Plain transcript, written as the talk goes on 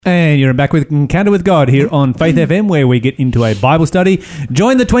And you're back with Encounter with God here on Faith FM, where we get into a Bible study.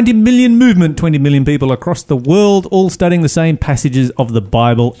 Join the 20 million movement, 20 million people across the world, all studying the same passages of the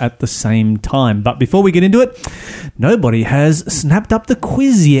Bible at the same time. But before we get into it, nobody has snapped up the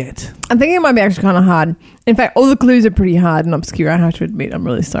quiz yet. I'm thinking it might be actually kind of hard. In fact, all the clues are pretty hard and obscure, I have to admit. I'm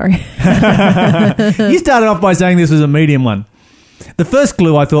really sorry. You started off by saying this was a medium one. The first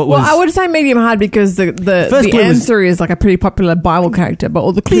clue I thought was... Well, I would say medium hard because the answer is like a pretty popular Bible character, but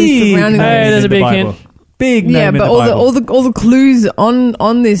all the clues surrounding it. Hey, there's a big hint. Big name in the Bible. Yeah, but all the clues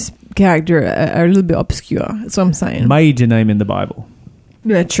on this character are a little bit obscure. That's what I'm saying. Major name in the Bible.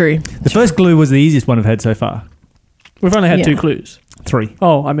 Yeah, true. The first clue was the easiest one I've had so far. We've only had 2 clues. 3.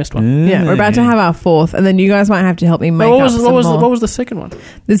 Oh, I missed one. Yeah, we're about to have our 4th, and then you guys might have to help me make what up some was more. What was the second one?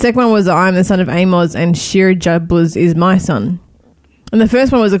 The second one was I am the son of Amos, and Shir-Jabuz is my son. And the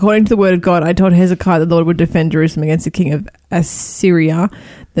first one was, according to the word of God, I told Hezekiah that the Lord would defend Jerusalem against the king of Assyria,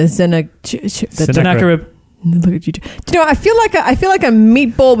 the Sennacherib. Look at you. Do you know? I feel like a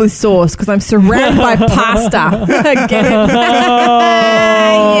meatball with sauce because I'm surrounded by pasta. Get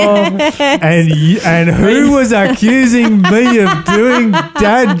it? And who was accusing me of doing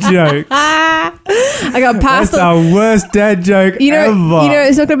dad jokes? I got pasta. That's the worst dad joke ever. You know,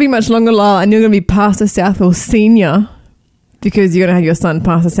 it's not going to be much longer, Lyle, and you're going to be Pastor Southall Senior because you're going to have your son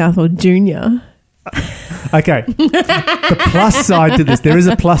Pastor Southall Junior. Okay. The plus side to this. There is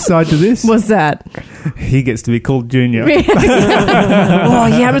a plus side to this. What's that? He gets to be called Junior. Oh,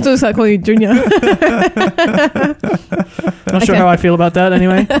 he happens to start calling you Junior. Not sure how I feel about that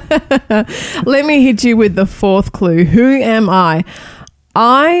anyway. Let me hit you with the 4th clue. Who am I?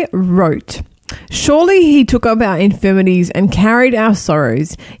 I wrote, surely he took up our infirmities and carried our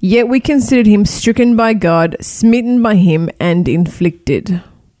sorrows, yet we considered him stricken by God, smitten by him, and inflicted.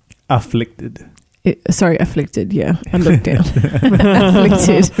 Afflicted. Afflicted, yeah. I looked down.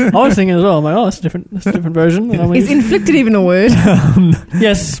 Afflicted. I was thinking as well, I'm like, oh, that's a different version. Is inflicted even a word?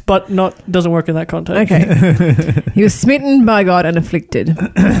 Yes, but doesn't work in that context. Okay. He was smitten by God and afflicted.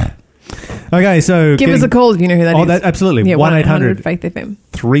 Okay, so... Give us a call if you know who that is. Oh, absolutely. Yeah, 1-800 Faith FM.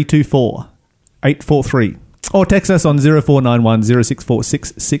 324 843. Or text us on 0491 064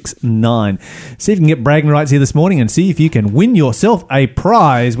 669. See if you can get bragging rights here this morning and see if you can win yourself a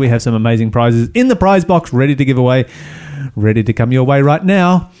prize. We have some amazing prizes in the prize box ready to give away, ready to come your way right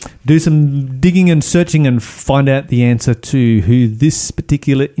now. Do some digging and searching and find out the answer to who this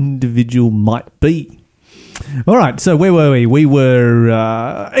particular individual might be. All right, so where were we? We were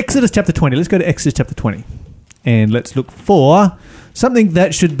Exodus chapter 20. Let's go to Exodus chapter 20. And let's look for something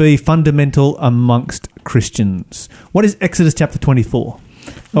that should be fundamental amongst Christians. What is Exodus chapter 24?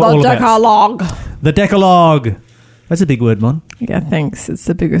 The Decalogue. The Decalogue. That's a big word, Mon. Yeah, thanks. It's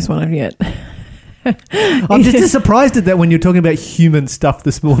the biggest one I've yet. I'm just surprised at that when you're talking about human stuff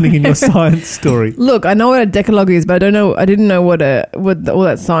this morning in your science story. Look, I know what a decalogue is, but I didn't know what all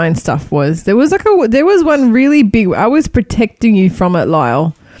that science stuff was. There was one really big. I was protecting you from it,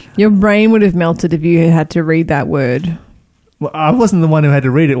 Lyle. Your brain would have melted if you had to read that word. Well, I wasn't the one who had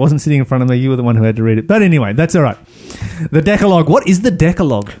to read it. It wasn't sitting in front of me. You were the one who had to read it. But anyway, that's all right. The Decalogue. What is the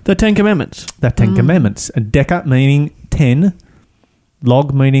Decalogue? The 10 Commandments. The 10 Commandments. A deca meaning 10.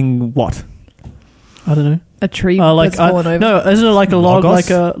 Log meaning what? I don't know. A tree that's fallen over. No, isn't it like a log? Logos?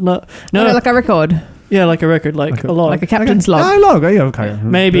 Like a record. Yeah, like a record, like a log. Like a captain's log. No, log. Yeah, okay.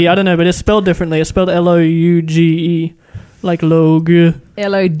 Maybe, I don't know, but it's spelled differently. It's spelled L-O-U-G-E. Like log.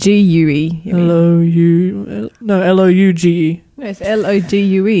 L-O-G-U-E. L-O-U-G-E. No, it's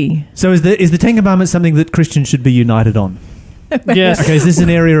L-O-G-U-E. So is the 10 Commandments something that Christians should be united on? Yes. Okay, is this an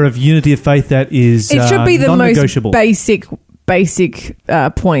area of unity of faith that is it should be the most non-negotiable? basic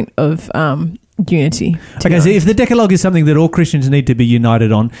point of unity. Okay, so if the Decalogue is something that all Christians need to be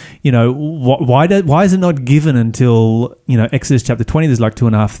united on, why is it not given until Exodus chapter 20? There's like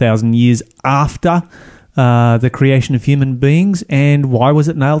 2,500 years after the creation of human beings, and why was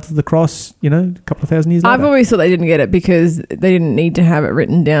it nailed to the cross? A couple of thousand years later. I've always thought they didn't get it because they didn't need to have it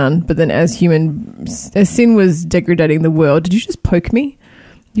written down. But then, as sin was degrading the world, did you just poke me?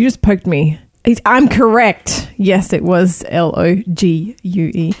 You just poked me. I'm correct. Yes, it was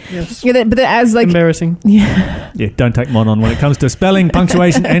L-O-G-U-E. Yes. Yeah, but as like embarrassing. Yeah. Yeah, don't take Mon on when it comes to spelling,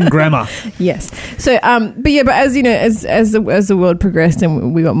 punctuation, and grammar. Yes. So, but as as the world progressed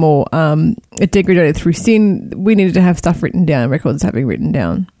and we got more it degraded through sin, we needed to have stuff written down, records having written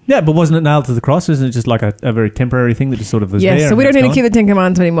down. Yeah, but wasn't it nailed to the cross? Isn't it just like a very temporary thing that just sort of was there? Yes. So we don't need to keep the 10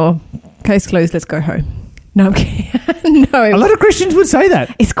 Commandments anymore. Case closed. Let's go home. No, I'm kidding. No, A lot of Christians would say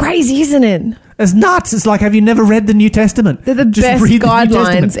that. it's crazy, isn't it? It's nuts. It's like, have you never read the New Testament? They're the Just best read the New guidelines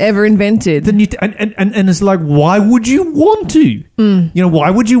Testament. ever invented. The New and it's like, why would you want to? You know, why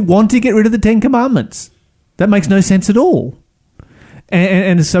would you want to get rid of the Ten Commandments? That makes no sense at all.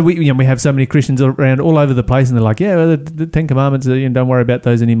 And so we have so many Christians around all over the place, and they're like, yeah, well, the Ten Commandments, don't worry about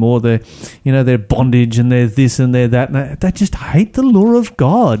those anymore. They're bondage, and they're this and they're that. And they just hate the law of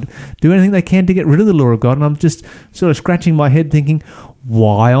God. Do anything they can to get rid of the law of God. And I'm just sort of scratching my head, thinking,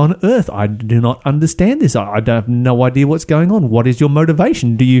 why on earth? I do not understand this. I have no idea what's going on. What is your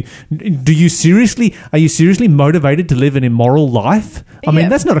motivation? Are you seriously motivated to live an immoral life? I mean, Yeah.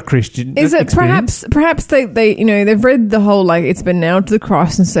 that's not a Christian. Is it experience. perhaps they they've read the whole, like, it's been nailed to the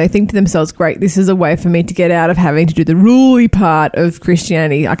cross, and so they think to themselves, great, this is a way for me to get out of having to do the ruly part of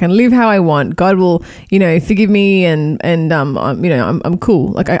Christianity. I can live how I want. God will, forgive me, and I'm cool.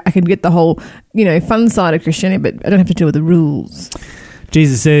 Like, I can get the whole, fun side of Christianity, but I don't have to deal with the rules.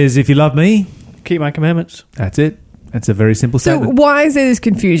 Jesus says, if you love me, Keep my commandments. that's it. That's a very simple So statement. why is there this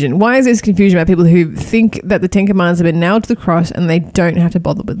confusion? Why is there this confusion about people who think that the Ten Commandments have been nailed to the cross and they don't have to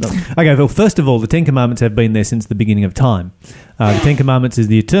bother with them? Okay, well, first of all, the Ten Commandments have been there since the beginning of time. The Ten Commandments is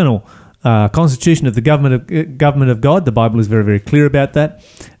the eternal constitution of the government of God. The Bible is very, very clear about that.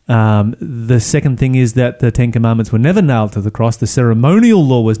 The second thing is that the Ten Commandments were never nailed to the cross. The ceremonial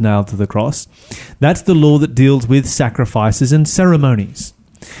law was nailed to the cross. That's the law that deals with sacrifices and ceremonies.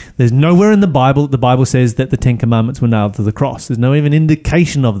 There's nowhere in the Bible that the Bible says that the Ten Commandments were nailed to the cross. There's no even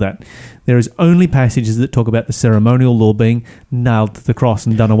indication of that. There is only passages that talk about the ceremonial law being nailed to the cross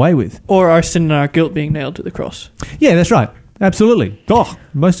and done away with. Or our sin and our guilt being nailed to the cross. Yeah, that's right. Absolutely. Oh,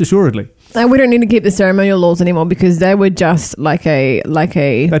 most assuredly. And we don't need to keep the ceremonial laws anymore because they were just like a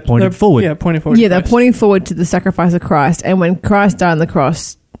They pointed forward. Yeah, pointing forward. yeah, to they're Christ. pointing forward to the sacrifice of Christ. And when Christ died on the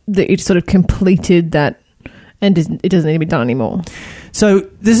cross, it sort of completed that, and it doesn't need to be done anymore. So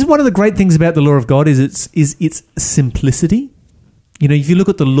this is one of the great things about the law of God is its simplicity. If you look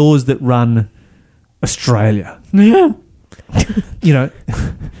at the laws that run Australia, Yeah.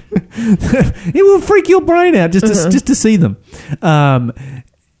 it will freak your brain out just to see them.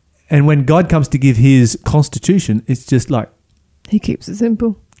 And when God comes to give his constitution, it's just like He keeps it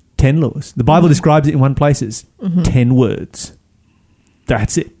simple. 10 laws. The Bible describes it in one place as 10 words.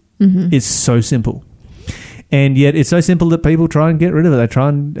 That's it. It's so simple. And yet it's so simple that people try and get rid of it. They try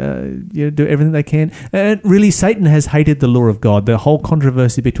and do everything they can. And really, Satan has hated the law of God. The whole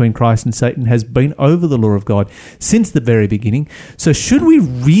controversy between Christ and Satan has been over the law of God since the very beginning. So should we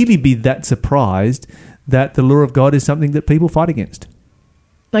really be that surprised that the law of God is something that people fight against?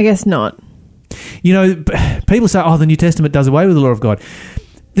 I guess not. People say, the New Testament does away with the law of God.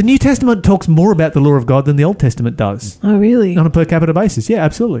 The New Testament talks more about the law of God than the Old Testament does Oh, really? on a per capita basis. Yeah,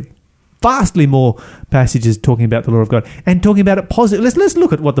 absolutely. Vastly more passages talking about the law of God and talking about it positive. Let's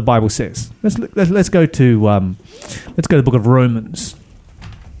look at what the Bible says. Let's go to the book of Romans.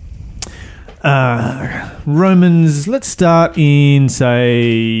 Romans. Let's start in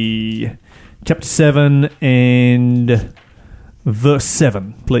say chapter 7 and verse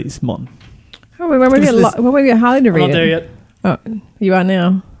 7, please, Mon. Oh, when we get Harley to I'm read not it. there yet. Oh, you are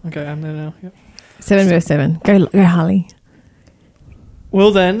now. Okay, I'm there now. Yep. 7 verse 7. Go Harley.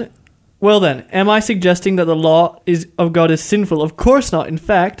 Well then, am I suggesting that the law of God is sinful? Of course not. In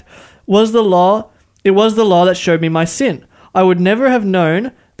fact, it was the law that showed me my sin. I would never have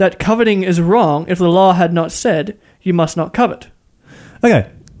known that coveting is wrong if the law had not said, you must not covet. Okay.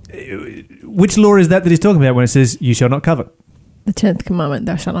 Which law is that he's talking about when it says, you shall not covet? The 10th commandment,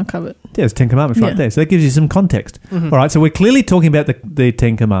 thou shalt not covet. Yeah, it's 10 Commandments right Yeah. there. So that gives you some context. All right, so we're clearly talking about the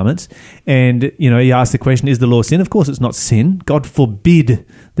 10 Commandments. And, you ask the question, is the law sin? Of course it's not sin. God forbid.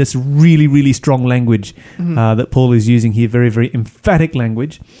 That's really, really strong language that Paul is using here. Very, very emphatic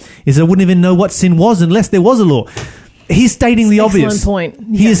language. Is I wouldn't even know what sin was unless there was a law. He's stating the obvious. Excellent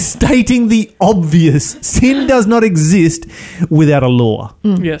point. He is stating the obvious. Sin does not exist without a law.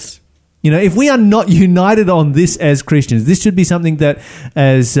 Yes. If we are not united on this as Christians, this should be something that,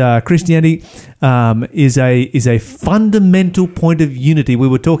 as Christianity, is a fundamental point of unity. We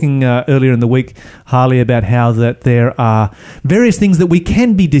were talking earlier in the week, Harley, about how that there are various things that we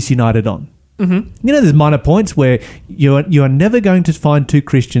can be disunited on. There's minor points where you are never going to find two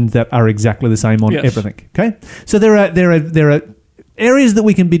Christians that are exactly the same on Yes. everything. Okay, so there are areas that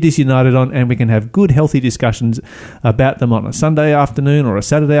we can be disunited on, and we can have good, healthy discussions about them on a Sunday afternoon or a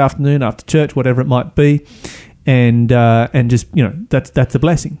Saturday afternoon after church, whatever it might be, and just that's a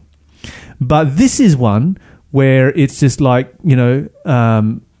blessing. But this is one where it's just like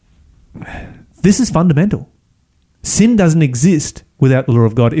this is fundamental. Sin doesn't exist without the law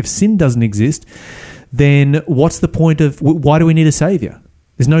of God. If sin doesn't exist, then what's the point of why do we need a savior?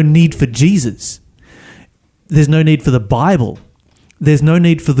 There's no need for Jesus. There's no need for the Bible. There's no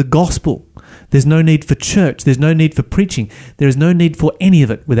need for the gospel. There's no need for church. There's no need for preaching. There is no need for any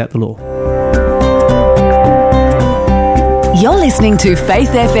of it without the law. You're listening to Faith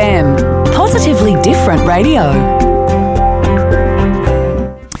FM, positively different radio.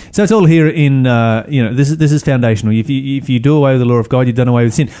 So it's all here in, this is foundational. If you do away with the law of God, you've done away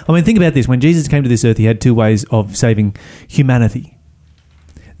with sin. I mean, think about this. When Jesus came to this earth, he had two ways of saving humanity.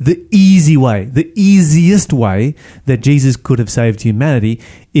 The easy way, the easiest way that Jesus could have saved humanity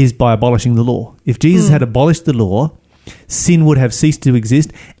is by abolishing the law. If Jesus had abolished the law, sin would have ceased to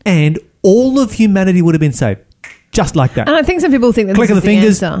exist and all of humanity would have been saved. Just like that. And I think some people think that Click this of is the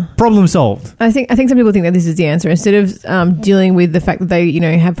fingers, the answer. problem solved. I think some people think that this is the answer. Instead of dealing with the fact that they,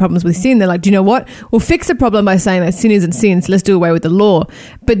 have problems with sin, they're like, do you know what? We'll fix the problem by saying that sin isn't sin, so let's do away with the law.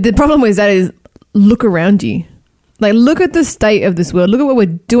 But the problem with that is, look around you. Like, look at the state of this world. Look at what we're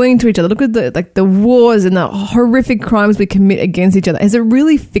doing to each other. Look at the wars and the horrific crimes we commit against each other. Has it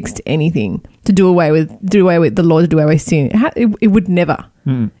really fixed anything to do away with the law, to do away with sin? It would never.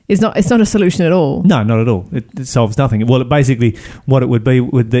 It's not a solution at all. No, not at all. It solves nothing. Well, basically, what it would be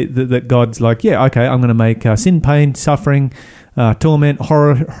that God's like, yeah, okay, I'm going to make sin, pain, suffering, torment,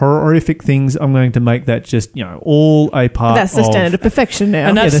 horrific things. I'm going to make that just all a part. That's the standard of perfection now.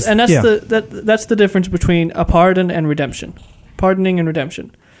 And that's the difference between a pardon and redemption. Pardoning and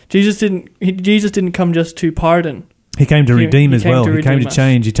redemption. Jesus didn't come just to pardon. He came to redeem as well. He came to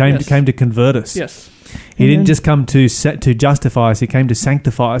change. He came to convert us. Yes. He didn't just come to justify us. He came to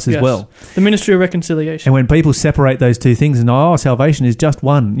sanctify us as well. The ministry of reconciliation. And when people separate those two things and salvation is just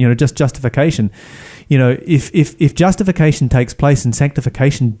one, just justification. If justification takes place and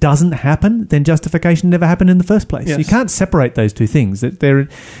sanctification doesn't happen, then justification never happened in the first place. Yes. You can't separate those two things. They're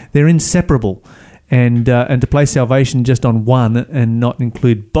inseparable. And to place salvation just on one and not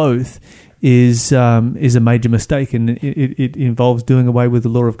include both is a major mistake, and it involves doing away with the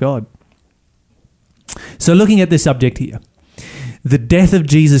law of God. So looking at this subject here, the death of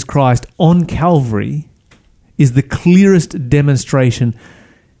Jesus Christ on Calvary is the clearest demonstration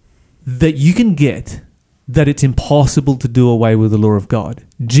that you can get that it's impossible to do away with the law of God.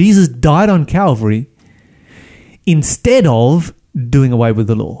 Jesus died on Calvary instead of doing away with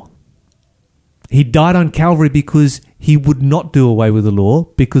the law. He died on Calvary because he would not do away with the law,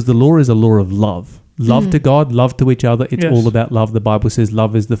 because the law is a law of love. Love to God, love to each other. It's all about love. The Bible says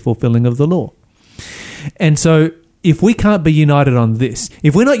love is the fulfilling of the law. And so if we can't be united on this,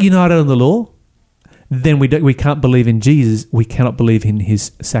 if we're not united on the law, then we can't believe in Jesus. We cannot believe in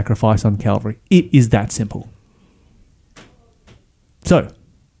his sacrifice on Calvary. It is that simple. So,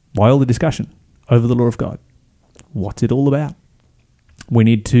 why all the discussion over the law of God? What's it all about? We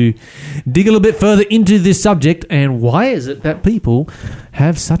need to dig a little bit further into this subject, and why is it that people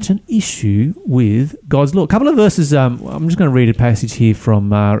have such an issue with God's law? A couple of verses, I'm just going to read a passage here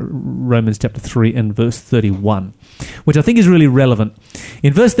from Romans chapter 3 and verse 31, which I think is really relevant.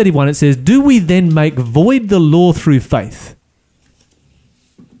 In verse 31 it says, "Do we then make void the law through faith?"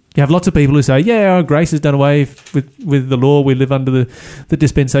 You have lots of people who say, yeah, our grace is done away with the law. We live under the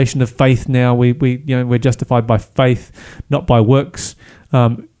dispensation of faith now. We're justified by faith, not by works.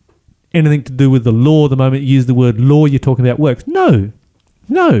 Anything to do with the law, the moment you use the word law, you're talking about works. No.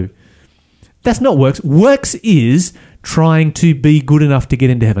 That's not works. Works is trying to be good enough to get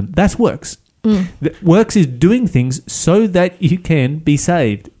into heaven. That's works. Works is doing things so that you can be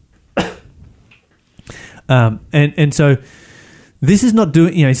saved. And so this is not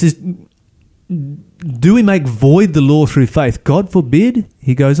doing, it says, do we make void the law through faith? God forbid,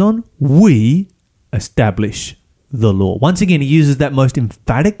 he goes on, we establish the law. Once again, he uses that most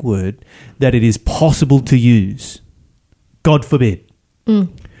emphatic word that it is possible to use. God forbid.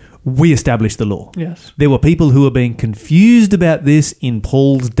 We establish the law. Yes. There were people who were being confused about this in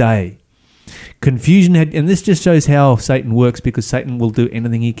Paul's day. Confusion and this just shows how Satan works, because Satan will do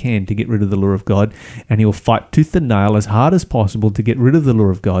anything he can to get rid of the law of God, and he will fight tooth and nail as hard as possible to get rid of the law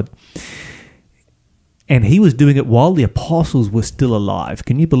of God. And he was doing it while the apostles were still alive.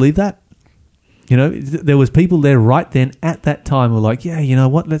 Can you believe that? There was people there right then at that time who were like, yeah, you know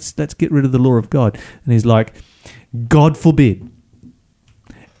what, let's get rid of the law of God. And he's like, God forbid.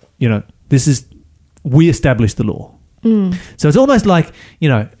 We establish the law. So it's almost like,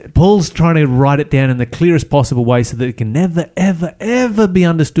 Paul's trying to write it down in the clearest possible way so that it can never, ever, ever be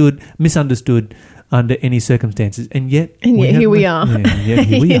misunderstood under any circumstances. And yet here we are. Yeah,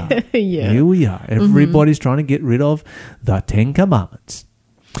 here we are. Yeah. Here we are. Everybody's trying to get rid of the 10 Commandments.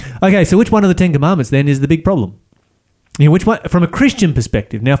 Okay, so which one of the 10 Commandments then is the big problem? which one, from a Christian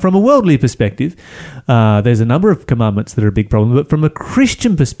perspective. Now, from a worldly perspective, there's a number of commandments that are a big problem. But from a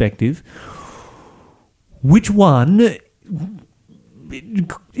Christian perspective, which one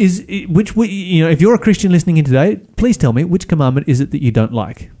is which? If you're a Christian listening in today, please tell me which commandment is it that you don't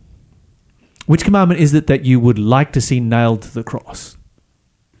like. Which commandment is it that you would like to see nailed to the cross?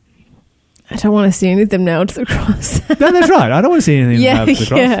 I don't want to see any of them nailed to the cross. No, that's right. I don't want to see anything nailed to the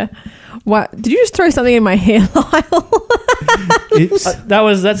cross. Yeah. What? Did you just throw something in my hair, Lyle?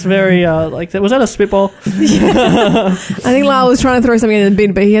 That's very was that a spitball? I think Lyle was trying to throw something in the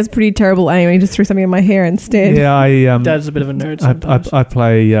bin, but he has pretty terrible aim. He just threw something in my hair instead. Yeah, Dad's a bit of a nerd sometimes. I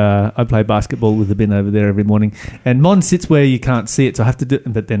play basketball with the bin over there every morning, and Mon sits where you can't see it, so I have to do.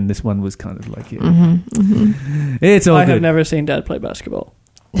 But then this one was kind of like, it's all I good. have never seen Dad play basketball.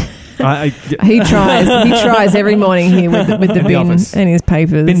 He tries every morning here with the bin office. and his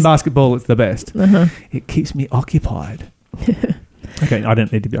papers. Bin basketball, it's the best. Uh-huh. It keeps me occupied. Okay, I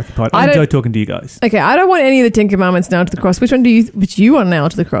don't need to be occupied. I enjoy talking to you guys. Okay, I don't want any of the 10 Commandments nailed to the cross. Which you want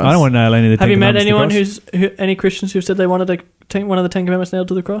nailed to the cross? I don't want to nail any of the 10 Have you met commandments to the anyone any Christians who said they wanted one of the 10 Commandments nailed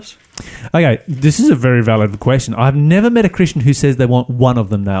to the cross? Okay, this is a very valid question. I've never met a Christian who says they want one of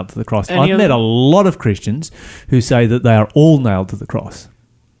them nailed to the cross. I've met a lot of Christians who say that they are all nailed to the cross.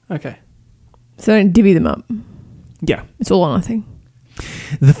 Okay. So don't divvy them up. Yeah. It's all or nothing.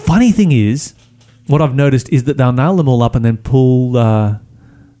 The funny thing is, what I've noticed is that they'll nail them all up and then pull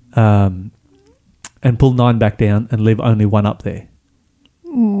 9 back down and leave only one up there.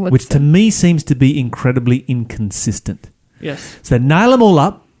 Which to me seems to be incredibly inconsistent. Yes. So they nail them all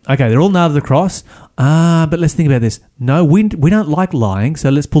up. Okay, they're all nailed to the cross. But let's think about this. No, we don't like lying, so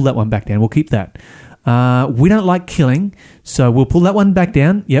let's pull that one back down. We'll keep that. We don't like killing, so we'll pull that one back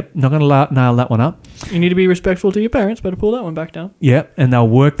down. Yep, not going to nail that one up. You need to be respectful to your parents, better pull that one back down. Yep, and they'll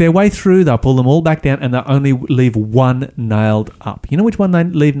work their way through. They'll pull them all back down, and they'll only leave one nailed up. You know which one they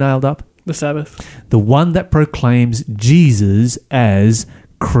leave nailed up? The Sabbath. The one that proclaims Jesus as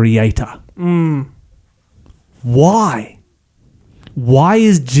Creator. Why? Why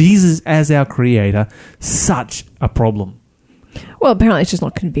is Jesus as our Creator such a problem? Well, apparently it's just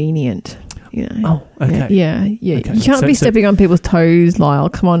not convenient. You know. Oh, okay. Yeah. Okay. You can't be stepping on people's toes, Lyle.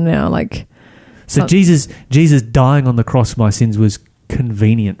 Come on now. So Jesus dying on the cross for my sins was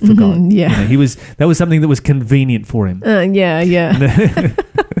convenient for God. Yeah. You know, that was something that was convenient for him. Yeah.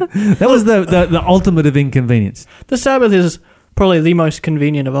 That was the ultimate of inconvenience. The Sabbath is probably the most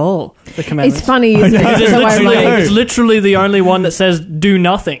convenient of all the commandments. It's funny, isn't it? It's So It's literally the only one that says do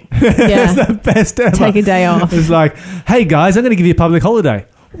nothing. It's the best ever. Take a day off. It's like, hey guys, I'm going to give you a public holiday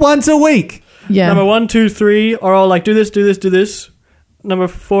once a week. Yeah. Number 1, 2, 3 are all like do this, do this, do this. Number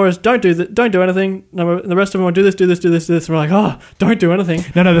 4 is don't do anything. The rest of them are do this, do this, do this, do this. And we're like, oh, don't do anything.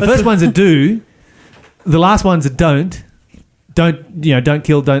 No. The first ones are do. The last ones are don't. Don't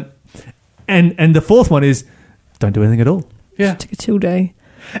kill. Don't. And the fourth one is don't do anything at all. Yeah. Take a chill day.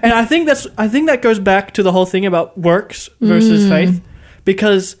 And I think that goes back to the whole thing about works versus faith,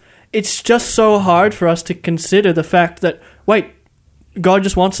 because it's just so hard for us to consider the fact that God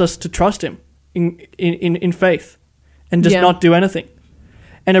just wants us to trust Him in faith and just not do anything.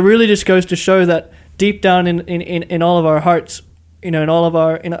 And it really just goes to show that deep down in all of our hearts, in all of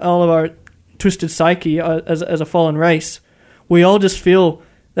our twisted psyche as a fallen race, we all just feel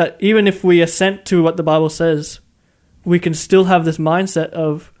that even if we assent to what the Bible says, we can still have this mindset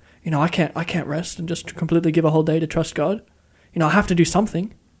of, I can't rest and just completely give a whole day to trust God. I have to do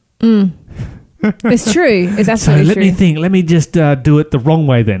something. It's true. It's absolutely so true. let me think. Let me just do it the wrong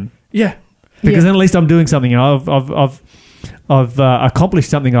way then. Yeah. Because then at least I'm doing something. I've accomplished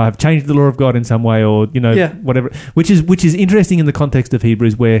something. I've changed the law of God in some way, or whatever. Which is interesting in the context of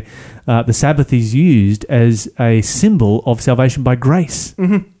Hebrews, where the Sabbath is used as a symbol of salvation by grace.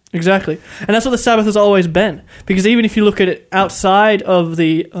 Mm-hmm. Exactly. And that's what the Sabbath has always been. Because even if you look at it outside of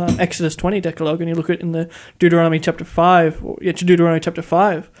the Exodus 20 Decalogue, and you look at it in the Deuteronomy chapter 5,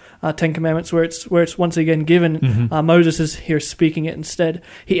 10 Commandments, where it's once again given, Moses is here speaking it instead.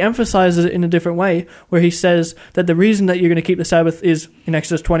 He emphasizes it in a different way, where he says that the reason that you're going to keep the Sabbath is, in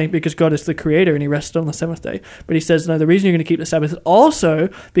Exodus 20, because God is the creator and he rested on the seventh day. But he says, no, the reason you're going to keep the Sabbath is also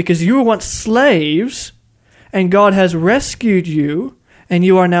because you were once slaves and God has rescued you and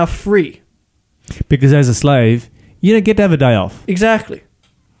you are now free. Because as a slave, you don't get to have a day off. Exactly.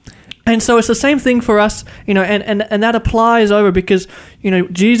 And so it's the same thing for us, and that applies over because,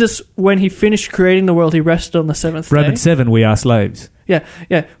 Jesus, when he finished creating the world, he rested on the seventh day. Romans 7, we are slaves. Yeah.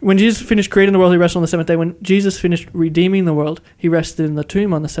 When Jesus finished creating the world, he rested on the seventh day. When Jesus finished redeeming the world, he rested in the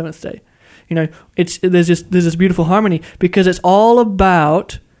tomb on the seventh day. There's this beautiful harmony because it's all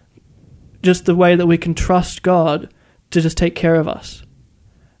about just the way that we can trust God to just take care of us,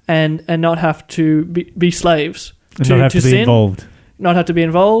 and not have to be slaves And not have to be sin, involved. not have to be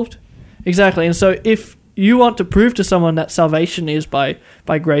involved. Exactly. And so if you want to prove to someone that salvation is by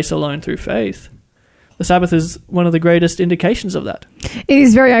grace alone through faith, the Sabbath is one of the greatest indications of that. It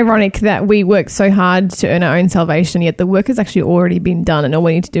is very ironic that we work so hard to earn our own salvation, yet the work has actually already been done, and all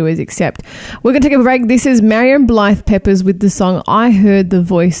we need to do is accept. We're going to take a break. This is Marion Blythe Peppers with the song I Heard the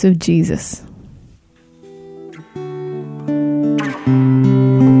Voice of Jesus.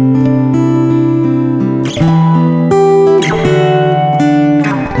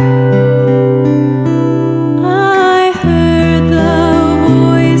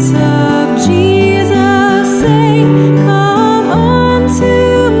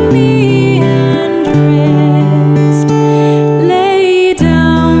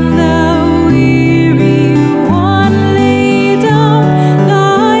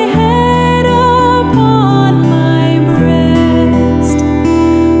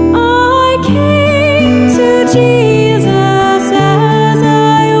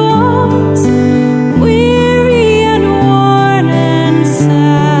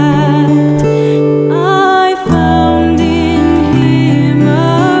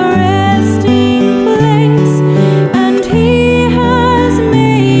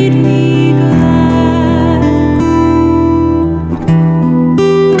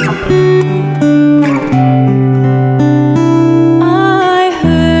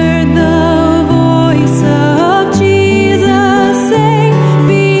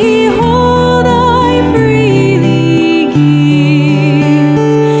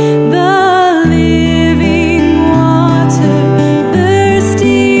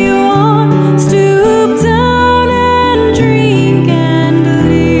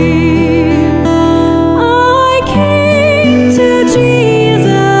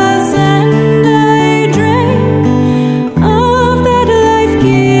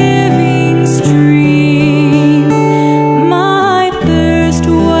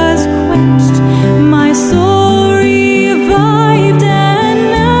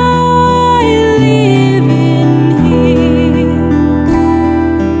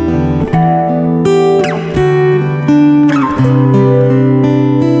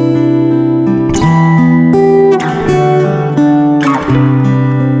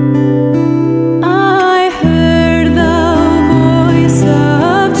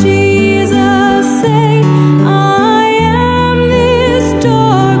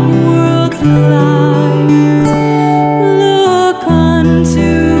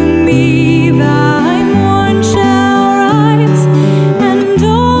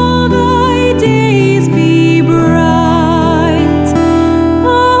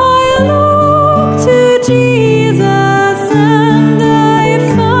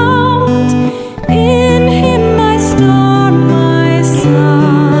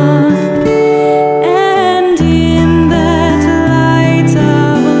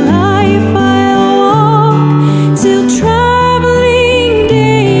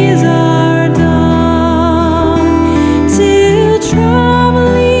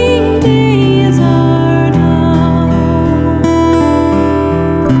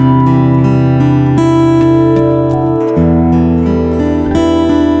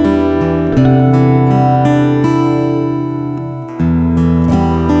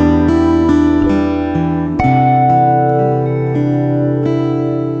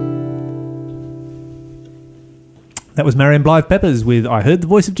 That was Marion Blythe Peppers with I Heard the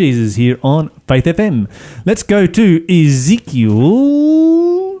Voice of Jesus here on Faith FM. Let's go to Ezekiel.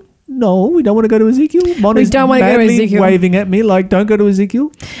 No, we don't want to go to Ezekiel. We don't want to go to Ezekiel. Waving at me like, don't go to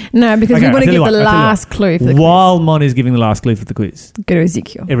Ezekiel. No, because Okay, we want to I'll get tell the you what, last clue for the quiz. While Mon is giving the last clue for the quiz, Go to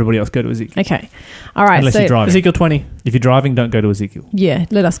Ezekiel. everybody else go to Ezekiel. Okay. All right. Unless so you're driving. Ezekiel 20. If you're driving, don't go to Ezekiel. Yeah,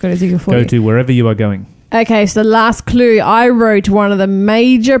 let us go to Ezekiel for Go you. to wherever you are going. Okay, so the last clue. I wrote one of the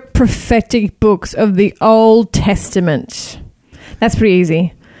major prophetic books of the Old Testament. That's pretty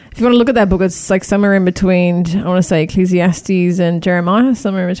easy. If you want to look at that book, it's like somewhere in between, I want to say Ecclesiastes and Jeremiah,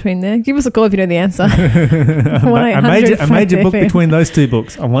 somewhere in between there. Give us a call if you know the answer. A major book between those two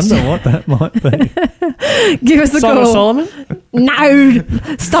books. I wonder what that might be. Give us a Song call. of Solomon? No,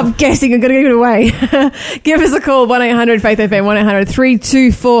 stop guessing. I'm going to give it away. Give us a call, 1-800-FAITH-FM,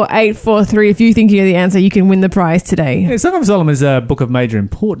 1-800-324-843. If you think you know the answer, you can win the prize today. Yeah, Song of Solomon is a book of major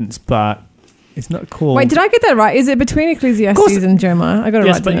importance, but it's not called... Wait, did I get that right? Is it between Ecclesiastes and Jeremiah? I got it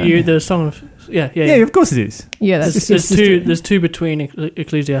Yes, right. but didn't I? the Song of... Yeah. Yeah, of course it is. Yeah, that's There's two between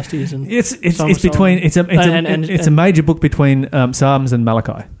Ecclesiastes and It's Song of between... Solomon. It's a major book between Psalms and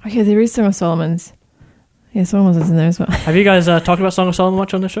Malachi. Oh, yeah, there is Song of Solomon's. Yeah, Solomon was in there as well. Have you guys talked about Song of Solomon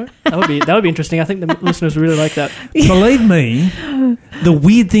much on the show? That would be interesting. I think the listeners would really like that. Believe me, the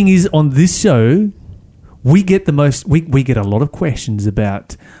weird thing is on this show, we get we get a lot of questions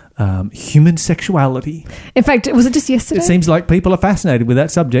about human sexuality. In fact, was it just yesterday? It seems like people are fascinated with that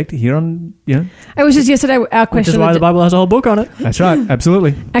subject here on, It was just yesterday. Our Which question. is why the Bible has a whole book on it. That's right,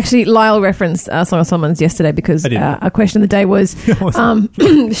 absolutely. Actually, Lyle referenced Song of Solomon's yesterday because I did. our question of the day was: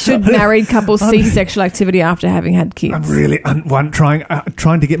 should married couples cease sexual activity after having had kids? I'm really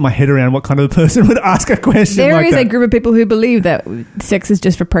trying to get my head around what kind of a person would ask a question There like is that. a group of people who believe that sex is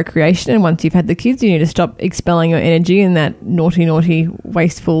just for procreation, and once you've had the kids, you need to stop expelling your energy in that naughty,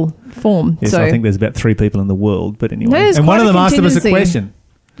 wasteful form. Yes, So I think there's about 3 people in the world, but anyway. No, there's And one quite of a them asked us a contingency. question.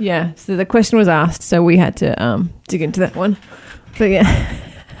 yeah, so the question was asked, so we had to dig into that one. But yeah,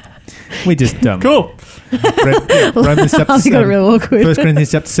 We just Cool. Romans chapter I got 7. real awkward. 1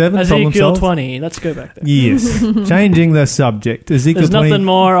 Corinthians chapter 7. problem Ezekiel solved. 20. Let's go back there. Yes. Changing the subject. Ezekiel There's 20. nothing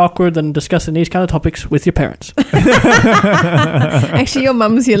more awkward than discussing these kind of topics with your parents. Actually, your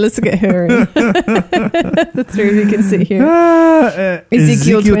mum's here. Let's look at her. The three of you can sit here.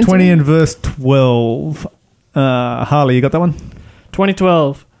 Ezekiel Ezekiel 20 and verse 12. Harley, you got that one?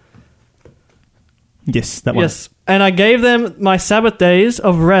 2012. Yes, that one. Yes. And I gave them my Sabbath days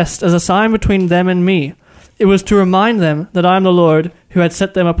of rest as a sign between them and me. It was to remind them that I am the Lord who had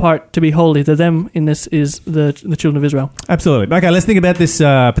set them apart to be holy. The them in this is the children of Israel. Absolutely. Okay, let's think about this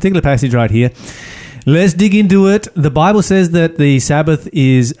particular passage right here. Let's dig into it. The Bible says that the Sabbath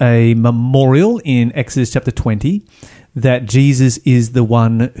is a memorial in Exodus chapter 20, that Jesus is the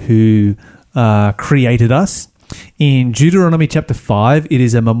one who created us. In Deuteronomy chapter 5, it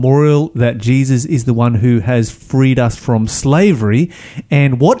is a memorial that Jesus is the one who has freed us from slavery.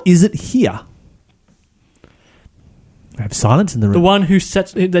 And what is it here? I have silence in the room. The one who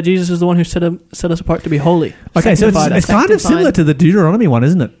that Jesus is the one who set us apart to be holy. Okay, so Sanctified it's us. kind of similar to the Deuteronomy one,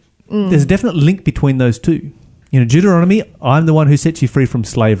 isn't it? There's a definite link between those two. Deuteronomy, I'm the one who sets you free from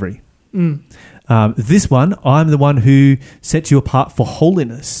slavery. This one, I'm the one who sets you apart for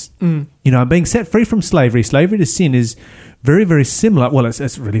holiness. I'm being set free from slavery. Slavery to sin is very, very similar. Well,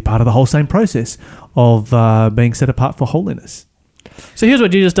 it's really part of the whole same process of being set apart for holiness. So here's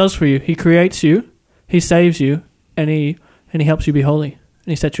what Jesus does for you. He creates you, he saves you, and he helps you be holy. And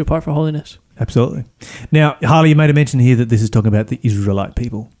he sets you apart for holiness. Absolutely. Now, Harley, you made a mention here that this is talking about the Israelite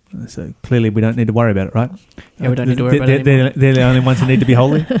people. So clearly we don't need to worry about it, right? Yeah, we don't need to worry about it They're the only ones who need to be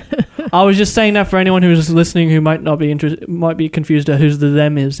holy? I was just saying that for anyone who's listening who might not be might be confused at who's the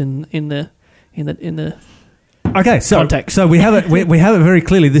them is in the Okay, so context. So we have it. We have it very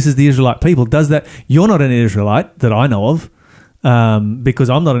clearly. This is the Israelite people. Does that? You're not an Israelite that I know of, because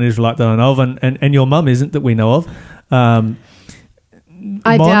I'm not an Israelite that I know of, and your mum isn't that we know of. I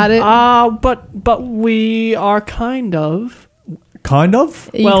doubt it. But we are kind of Kind of.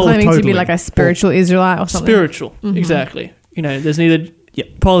 Are you well, claiming to be totally. like a spiritual Israelite or something? spiritual. Exactly. There's neither. Yeah.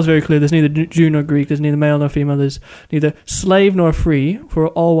 Paul is very clear. There's neither Jew nor Greek. There's neither male nor female. There's neither slave nor free. For we're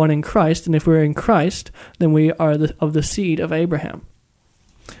all one in Christ. And if we're in Christ, then we are of the seed of Abraham.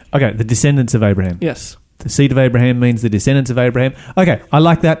 Okay, the descendants of Abraham. Yes. The seed of Abraham means the descendants of Abraham. Okay, I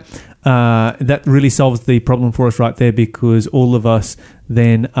like that. That really solves the problem for us right there, because all of us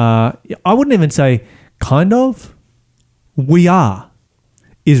then I wouldn't even say kind of. We are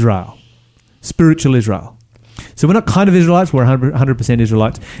Israel, spiritual Israel. So we're not kind of Israelites, we're 100%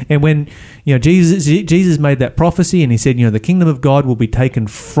 Israelites. And when Jesus made that prophecy and he said, the kingdom of God will be taken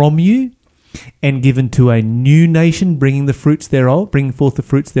from you and given to a new nation, bringing forth the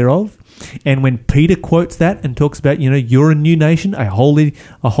fruits thereof. And when Peter quotes that and talks about, you're a new nation, a holy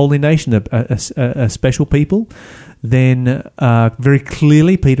nation, a special people, then very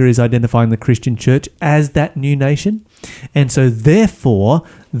clearly Peter is identifying the Christian church as that new nation. And so therefore,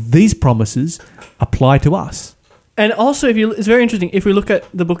 these promises apply to us. And also, it's very interesting. If we look at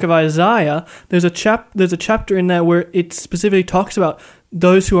the book of Isaiah, there's a chapter in there where it specifically talks about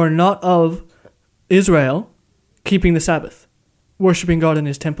those who are not of Israel keeping the Sabbath, worshiping God in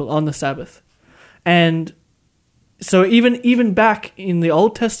His temple on the Sabbath. And so even back in the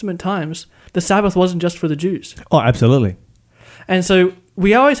Old Testament times, the Sabbath wasn't just for the Jews. Oh, absolutely. And so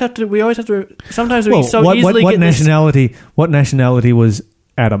we always have to. Sometimes we what get nationality? this. What nationality was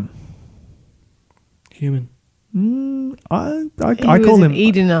Adam? Human. I He call was him an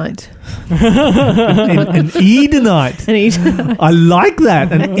Edenite. an Edenite. An Edenite. I like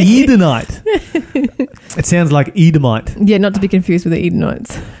that, an Edenite. It sounds like Edomite. Yeah, not to be confused with the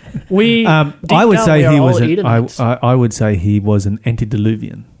Edenites. We. I would deep say down, we he are was. all Edomites. I would say he was an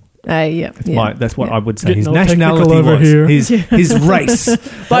antediluvian. Yeah. That's what I would say. Getting His all nationality technical over was. here. His race.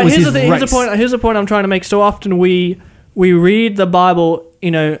 But That was here's his the thing. race. Here's the point I'm trying to make. So often we read the Bible,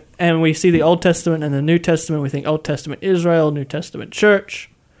 and we see the Old Testament and the New Testament. We think Old Testament Israel, New Testament Church,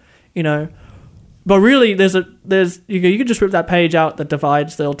 But really, you could just rip that page out that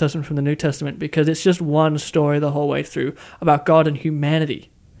divides the Old Testament from the New Testament, because it's just one story the whole way through about God and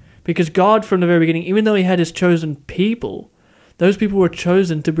humanity. Because God, from the very beginning, even though He had His chosen people, those people were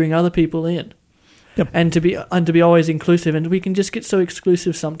chosen to bring other people in. Yep. And to be always inclusive, and we can just get so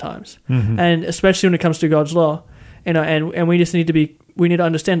exclusive sometimes, and especially when it comes to God's law, and we just need to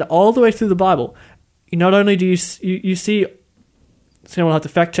understand that all the way through the Bible, not only do you see, someone will have to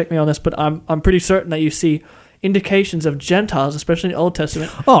fact check me on this, but I'm pretty certain that you see indications of Gentiles, especially in the Old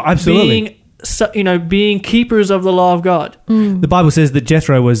Testament, Oh, absolutely. being keepers of the law of God. The Bible says that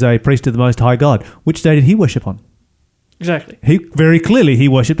Jethro was a priest of the Most High God. Which day did he worship on? Exactly. He very clearly he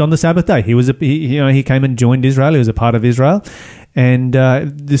worshipped on the Sabbath day. He came and joined Israel. He was a part of Israel, and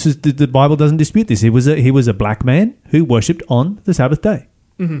this is the Bible doesn't dispute this. He was a black man who worshipped on the Sabbath day.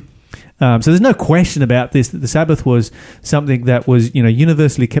 So there's no question about this, that the Sabbath was something that was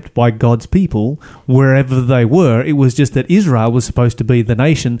universally kept by God's people wherever they were. It was just that Israel was supposed to be the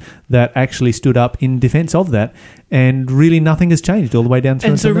nation that actually stood up in defense of that, and really nothing has changed all the way down through.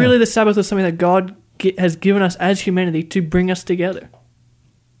 And so until now. really the Sabbath was something that God has given us as humanity to bring us together.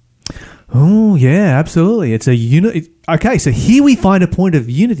 Oh, yeah, absolutely. It's a unity. Okay, so here we find a point of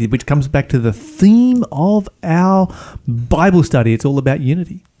unity, which comes back to the theme of our Bible study. It's all about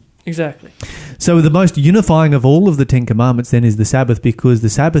unity. Exactly. So the most unifying of all of the Ten Commandments then is the Sabbath, because the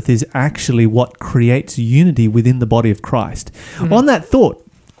Sabbath is actually what creates unity within the body of Christ. On that thought,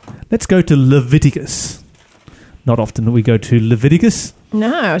 let's go to Leviticus. Not often do we go to Leviticus.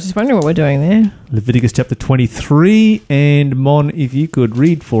 No, I was just wondering what we're doing there. Leviticus chapter 23, and Mon, if you could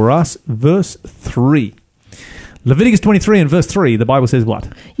read for us verse 3. Leviticus 23 and verse 3, the Bible says what?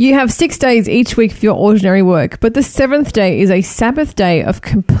 You have 6 days each week for your ordinary work, but the seventh day is a Sabbath day of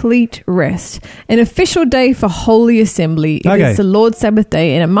complete rest, an official day for holy assembly. It Okay. is the Lord's Sabbath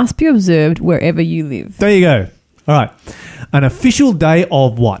day, and it must be observed wherever you live. There you go. All right. An official day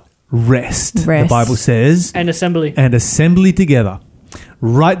of what? Rest. The Rest. Bible says. And assembly. And assembly together.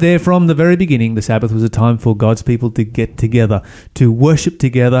 Right there from the very beginning, the Sabbath was a time for God's people to get together, to worship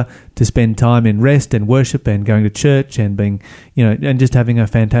together, to spend time in rest and worship and going to church and being, and just having a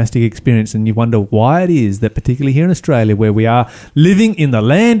fantastic experience. And you wonder why it is that, particularly here in Australia, where we are living in the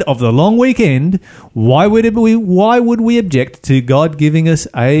land of the long weekend, why would we object to God giving us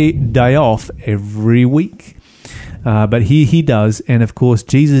a day off every week? But here he does. And of course,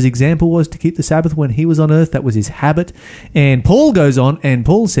 Jesus' example was to keep the Sabbath when he was on earth. That was his habit. And Paul goes on and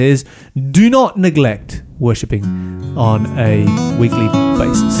Paul says, do not neglect worshipping on a weekly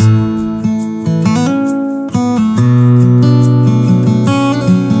basis.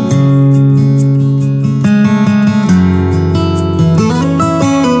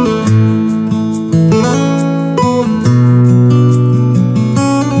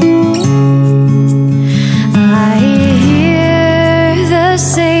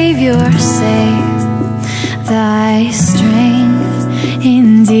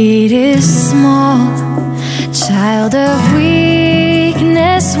 Child of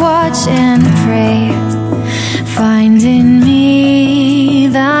weakness, watch and pray. Find in me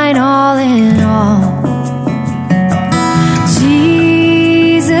thine all in all.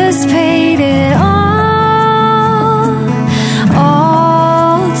 Jesus paid it all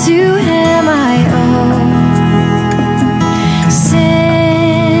to him I owe.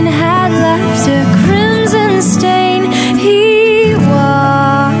 Sin had left a crimson stain, he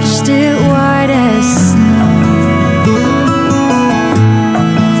washed it white as snow.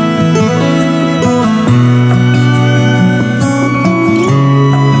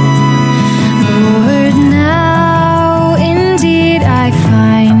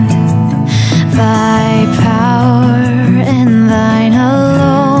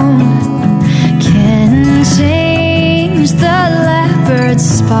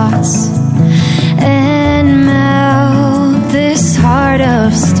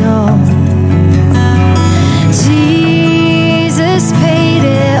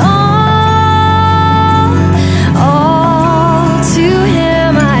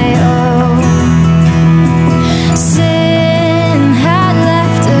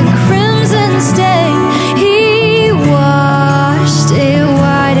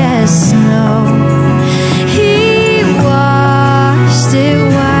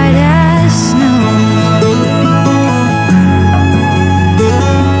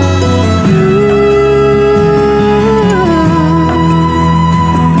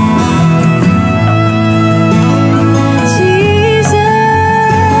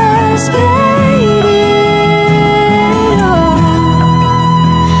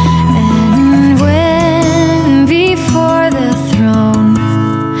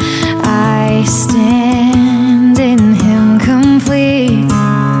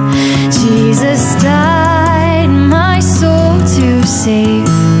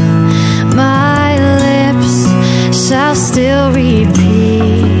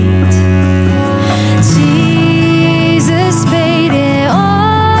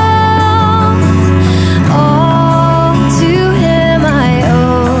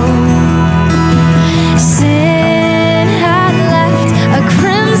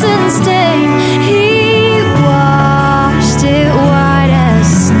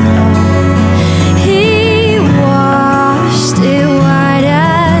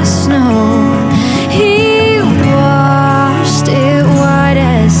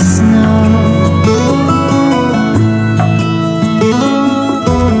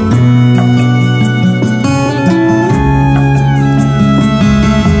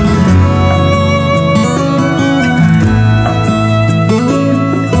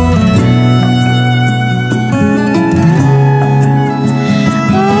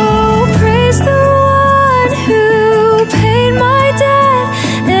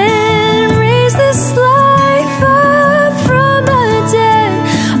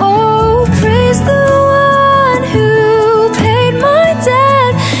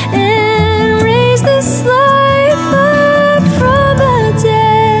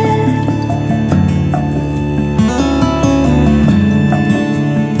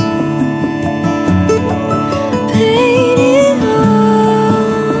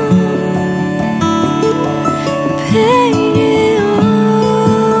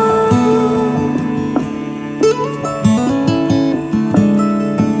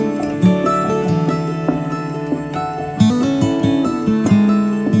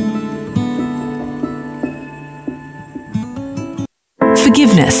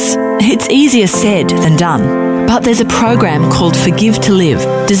 forgiveness. It's easier said than done. But there's a program called Forgive to Live,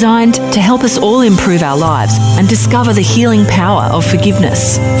 designed to help us all improve our lives and discover the healing power of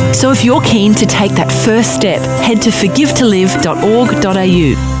forgiveness. So if you're keen to take that first step, head to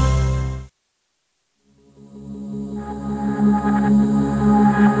forgivetolive.org.au.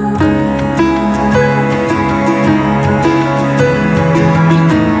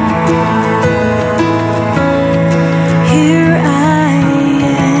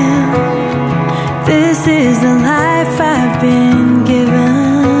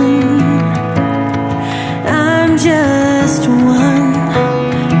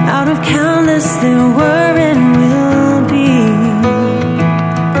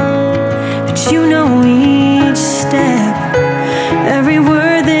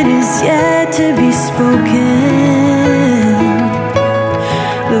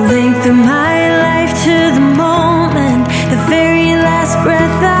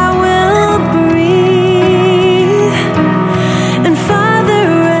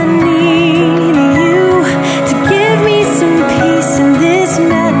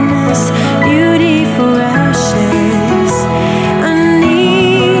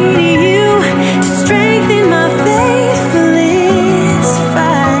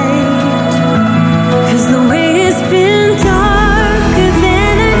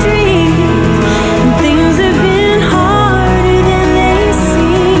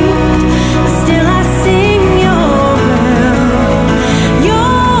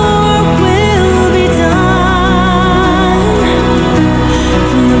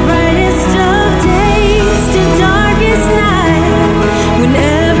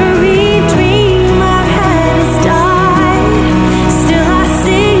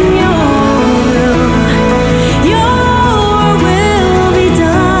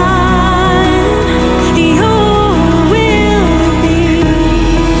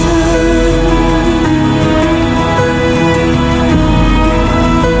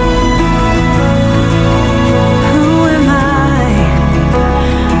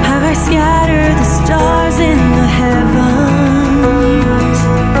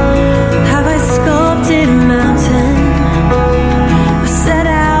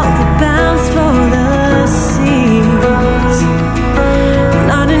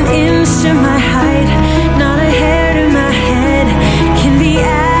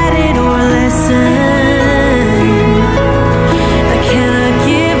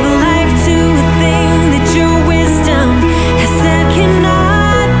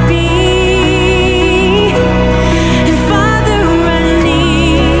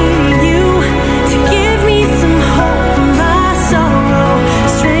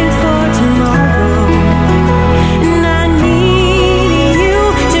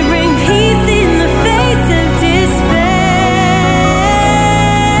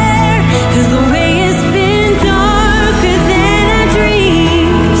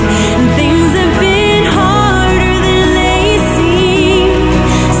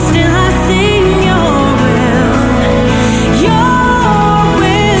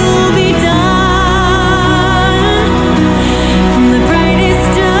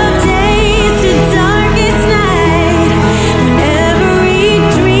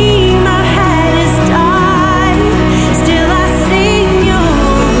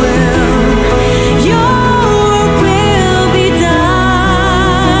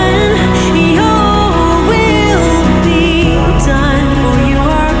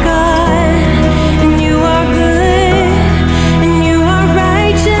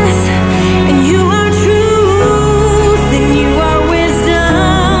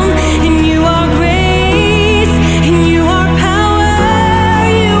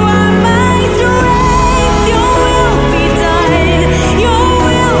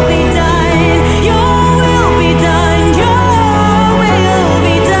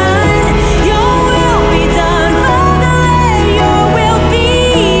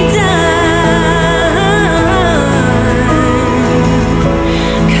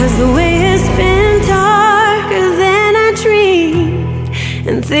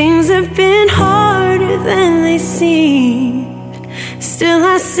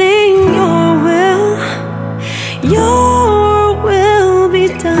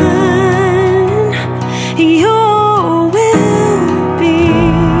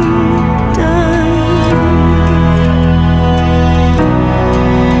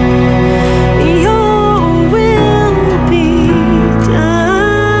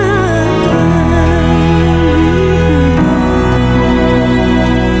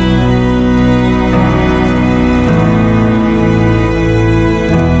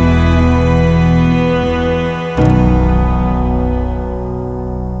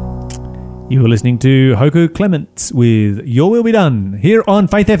 listening to Hoku Clements with Your Will Be Done here on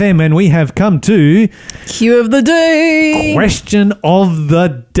Faith FM, and we have come to Cue of the day. Question of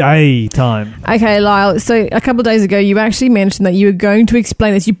the Day time. Okay, Lyle. So a couple of days ago, you actually mentioned that you were going to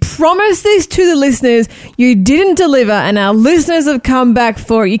explain this. You promised this to the listeners. You didn't deliver, and our listeners have come back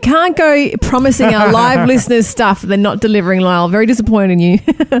for it. You can't go promising our live listeners stuff and then not delivering, Lyle. Very disappointed in you.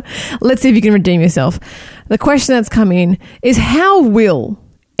 Let's see if you can redeem yourself. The question that's come in is, how will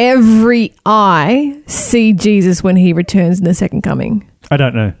every eye see Jesus when he returns in the second coming? I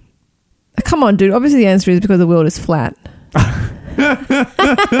don't know. Come on, dude. Obviously the answer is because the world is flat.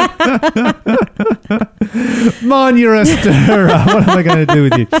 Mon, you're a stirrer. What am I going to do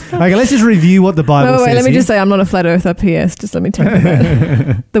with you? Okay, let's just review what the Bible says. Wait, let me here. just say I'm not a flat earther, PS. Just let me tell you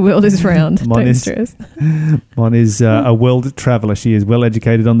that. The world is round. Don't stress. Mon is a world traveller. She is well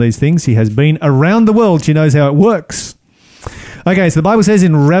educated on these things. She has been around the world. She knows how it works. Okay, so the Bible says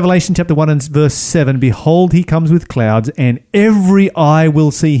in Revelation chapter 1 and verse 7, "Behold, he comes with clouds, and every eye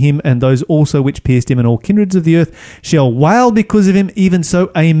will see him, and those also which pierced him, and all kindreds of the earth shall wail because of him, even so,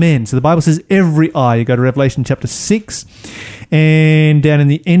 amen." So the Bible says every eye. You go to Revelation chapter 6, and down in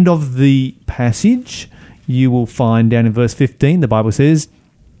the end of the passage, you will find down in verse 15, the Bible says,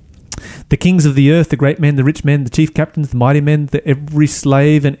 "The kings of the earth, the great men, the rich men, the chief captains, the mighty men, every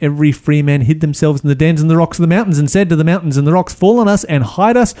slave and every free man hid themselves in the dens and the rocks of the mountains, and said to the mountains and the rocks, Fall on us and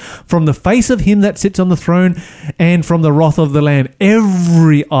hide us from the face of him that sits on the throne and from the wrath of the Lamb."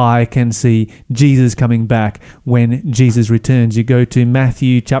 Every eye can see Jesus coming back when Jesus returns. You go to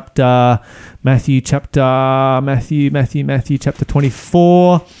Matthew chapter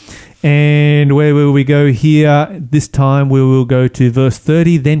 24. And where will we go here? This time we will go to verse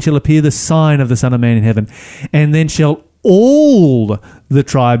 30. "Then shall appear the sign of the Son of Man in heaven, and then shall all the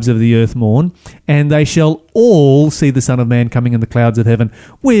tribes of the earth mourn, and they shall all see the Son of Man coming in the clouds of heaven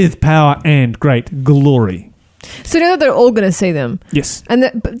with power and great glory." So now that they're all going to see them. Yes. And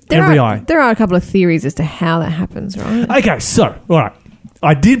but there Every are, eye. There are a couple of theories as to how that happens, right? Okay, so, all right.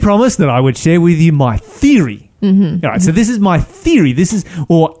 I did promise that I would share with you my theory. Mm-hmm. All right, so this is my theory. This is,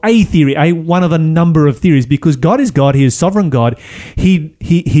 or a theory, one of a number of theories, because God is God. He is sovereign God. He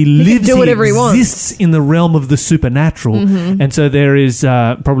lives, do whatever he exists in the realm of the supernatural. Mm-hmm. And so there is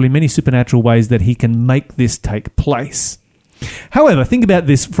probably many supernatural ways that he can make this take place. However, think about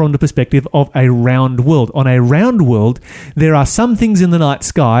this from the perspective of a round world. On a round world, there are some things in the night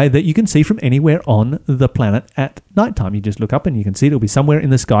sky that you can see from anywhere on the planet at nighttime. You just look up and you can see it. It'll be somewhere in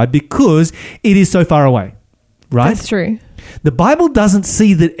the sky because it is so far away. Right? That's true. The Bible doesn't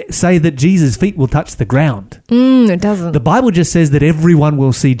say that Jesus' feet will touch the ground. It doesn't. The Bible just says that everyone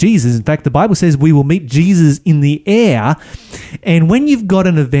will see Jesus. In fact, the Bible says we will meet Jesus in the air. And when you've got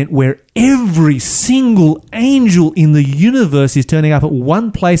an event where every single angel in the universe is turning up at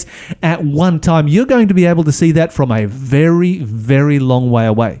one place at one time, you're going to be able to see that from a very, very long way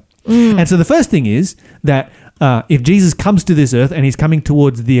away. And so the first thing is that if Jesus comes to this earth and he's coming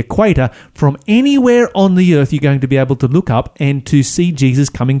towards the equator, from anywhere on the earth, you're going to be able to look up and to see Jesus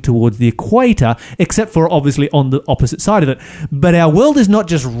coming towards the equator, except for obviously on the opposite side of it. But our world is not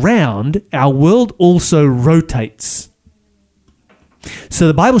just round, our world also rotates. So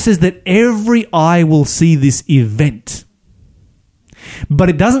the Bible says that every eye will see this event. But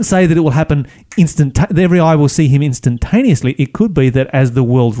it doesn't say that it will happen every eye will see him instantaneously. It could be that as the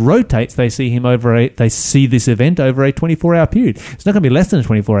world rotates, they see him they see this event over a 24-hour period. It's not going to be less than a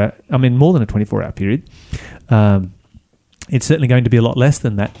 24-hour. I mean, more than a 24-hour period. It's certainly going to be a lot less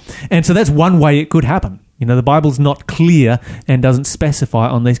than that. And so that's one way it could happen. You know, the Bible's not clear and doesn't specify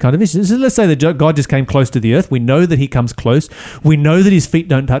on these kind of issues. So let's say that God just came close to the earth. We know that he comes close. We know that his feet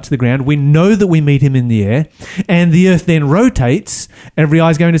don't touch the ground. We know that we meet him in the air. And the earth then rotates. Every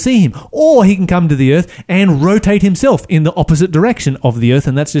eye's going to see him. Or he can come to the earth and rotate himself in the opposite direction of the earth.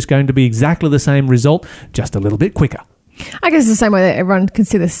 And that's just going to be exactly the same result, just a little bit quicker. I guess it's the same way that everyone can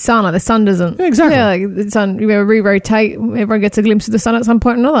see the sun. Like the sun doesn't. Yeah, exactly. Yeah, like the sun, you re-rotate, everyone gets a glimpse of the sun at some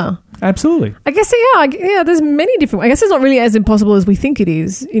point or another. Absolutely. I guess, yeah, there's many different... I guess it's not really as impossible as we think it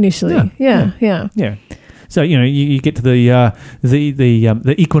is initially. Yeah. So, you know, you get to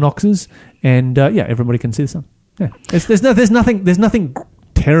the equinoxes and, everybody can see the sun. Yeah. There's nothing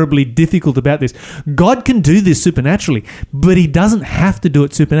terribly difficult about this. God can do this supernaturally, but he doesn't have to do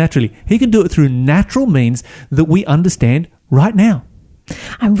it supernaturally. He can do it through natural means that we understand right now.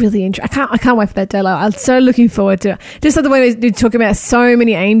 I'm really interested. I can't wait for that day. Like, I'm so looking forward to it. Just like the way they're talking about so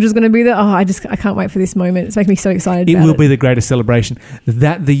many angels going to be there. Oh, I can't wait for this moment. It's making me so excited. It will be the greatest celebration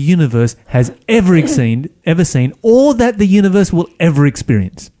that the universe has ever seen, or that the universe will ever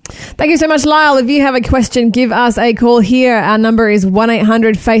experience. Thank you so much, Lyle. If you have a question, give us a call here. Our number is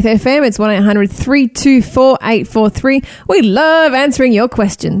 1-800-FAITH-FM. It's 1-800-324-843. We love answering your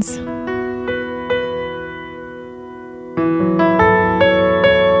questions.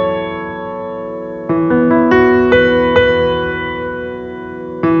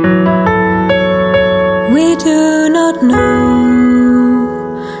 We do not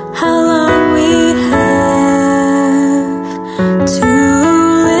know how long we have to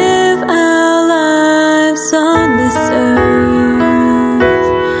live our lives on this earth.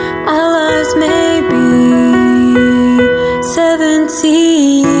 Our lives may be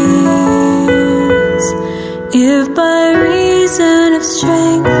 70 years, if by reason of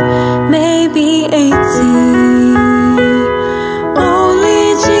strength, maybe 80.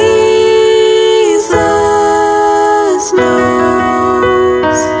 Only Jesus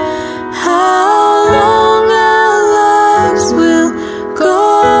knows how long our lives will go.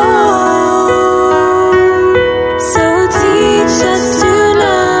 So teach us to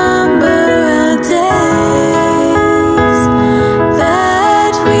number our days,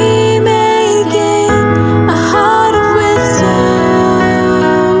 that we may gain a heart of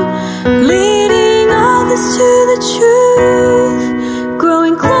wisdom, leading others to the truth,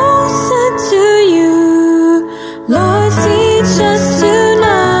 growing closer to you. Lord, teach us to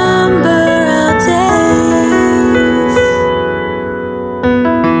number our days.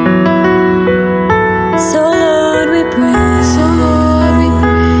 So Lord, we pray.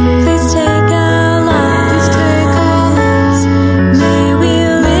 Please take our lives. May we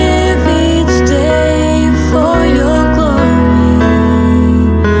live each day for your glory.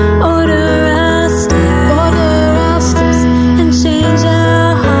 Order our steps and change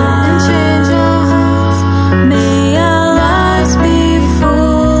our hearts. May our lives be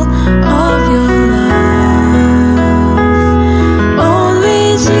full of your love.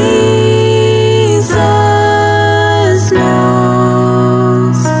 Only Jesus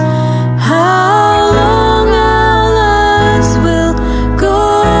knows how long our lives will go.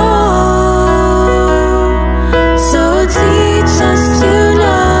 So teach us to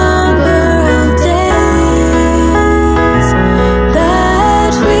number our days,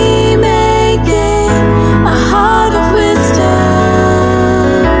 that we may gain a heart of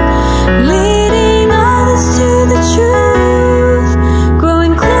wisdom, leading others to the truth,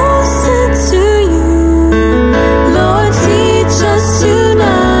 growing closer to you. Lord, teach us to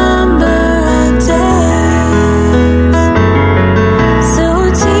number our days. So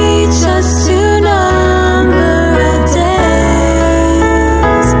teach us to number our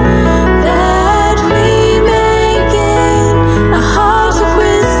days, that we may gain a heart of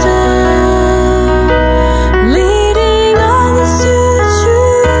wisdom, leading others to the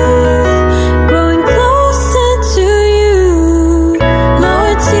truth, growing closer to you.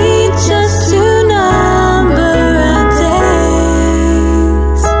 Lord, teach us to number our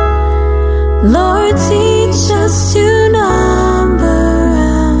days. Lord, teach us to number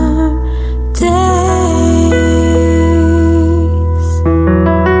our days.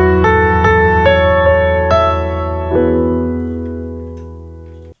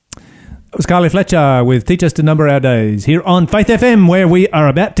 That was Carly Fletcher with Teach Us to Number Our Days here on Faith FM, where we are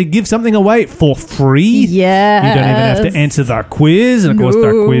about to give something away for free. Yes. You don't even have to answer the quiz. And of course,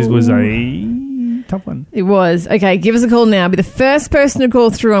 that quiz was a tough one. It was. Okay, give us a call now. Be the first person to call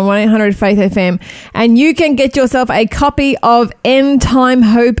through on 1-800-FAITH-FM, and you can get yourself a copy of End Time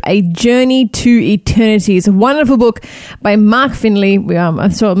Hope, A Journey to Eternity. It's a wonderful book by Mark Finley.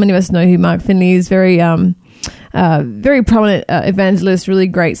 I'm sure many of us know who Mark Finley is. Very prominent evangelist, really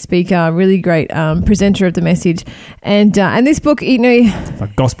great speaker, really great presenter of the message. And this book, A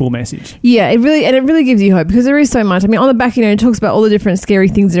gospel message. yeah, it really gives you hope, because there is so much. I mean, on the back, it talks about all the different scary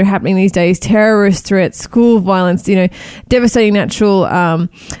things that are happening these days: terrorist threats, school violence, devastating natural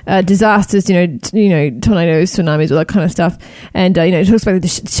disasters, tornadoes, tsunamis, all that kind of stuff. And it talks about the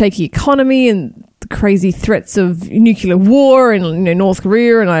shaky economy and the crazy threats of nuclear war and North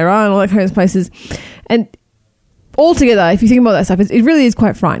Korea and Iran, all that kind of places. And altogether, if you think about that stuff, it really is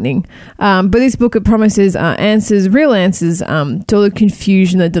quite frightening. But this book, it promises real answers to all the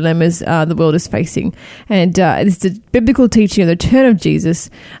confusion, the dilemmas the world is facing. And it's the biblical teaching of the return of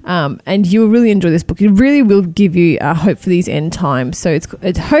Jesus. And you will really enjoy this book. It really will give you hope for these end times. So it's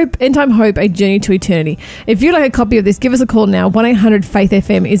End Time Hope, A Journey to Eternity. If you'd like a copy of this, give us a call now.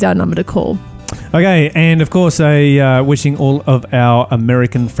 1-800-FAITH-FM is our number to call. Okay, and of course, wishing all of our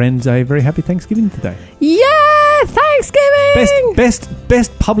American friends a very happy Thanksgiving today. Yeah, Thanksgiving.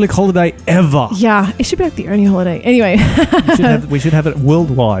 Best public holiday ever. Yeah, it should be like the only holiday. Anyway, We should have it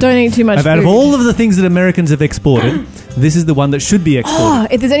worldwide. don't eat too much Out of food. all of the things that Americans have exported, this is the one that should be exported. Oh,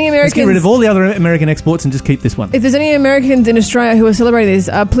 if there's any Let's get rid Americans, of all the other American exports and just keep this one. if there's any Americans in Australia who are celebrating this,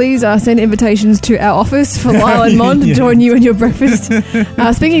 please send invitations to our office for Lyle and Mon to Yeah. join you in your breakfast.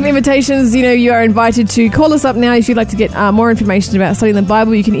 Speaking of invitations, you are invited to call us up now if you'd like to get more information about studying the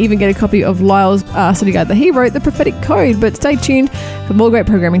Bible. You can even get a copy of Lyle's study guide that he wrote, The Prophetic Code. But stay tuned for more great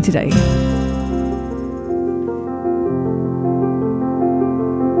programming today.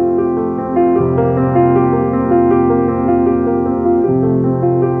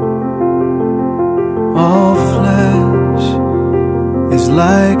 All flesh is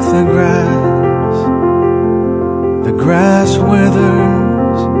like the grass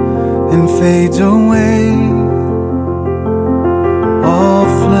withers and fades away. All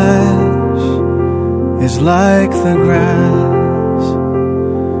flesh is like the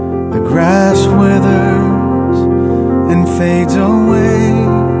grass withers and fades away.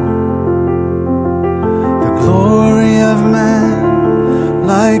 The glory of man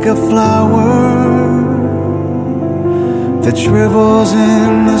like a flower that shrivels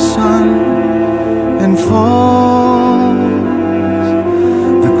in the sun and falls.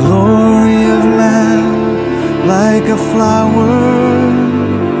 The glory of man like a flower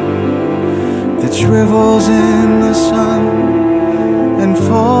that shrivels in the sun and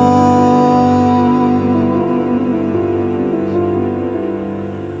falls.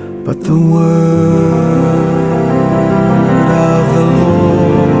 But the word of the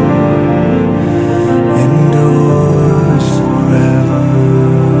Lord endures forever.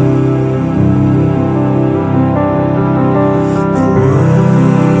 The word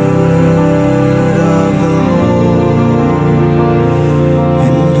of the Lord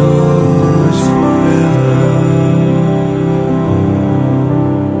endures forever.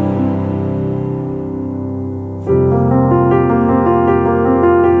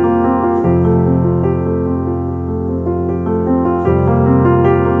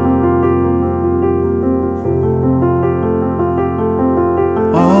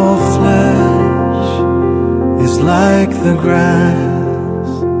 All flesh is like the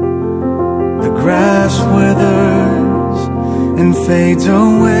grass withers and fades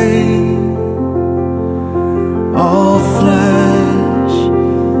away. All flesh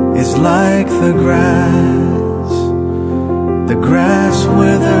is like the grass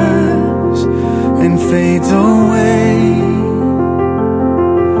withers and fades away.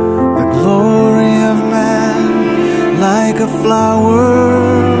 The glory of man like a flower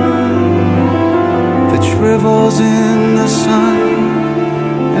that shrivels in the sun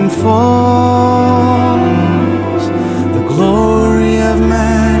and falls. The glory of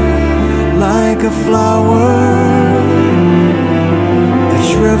man like a flower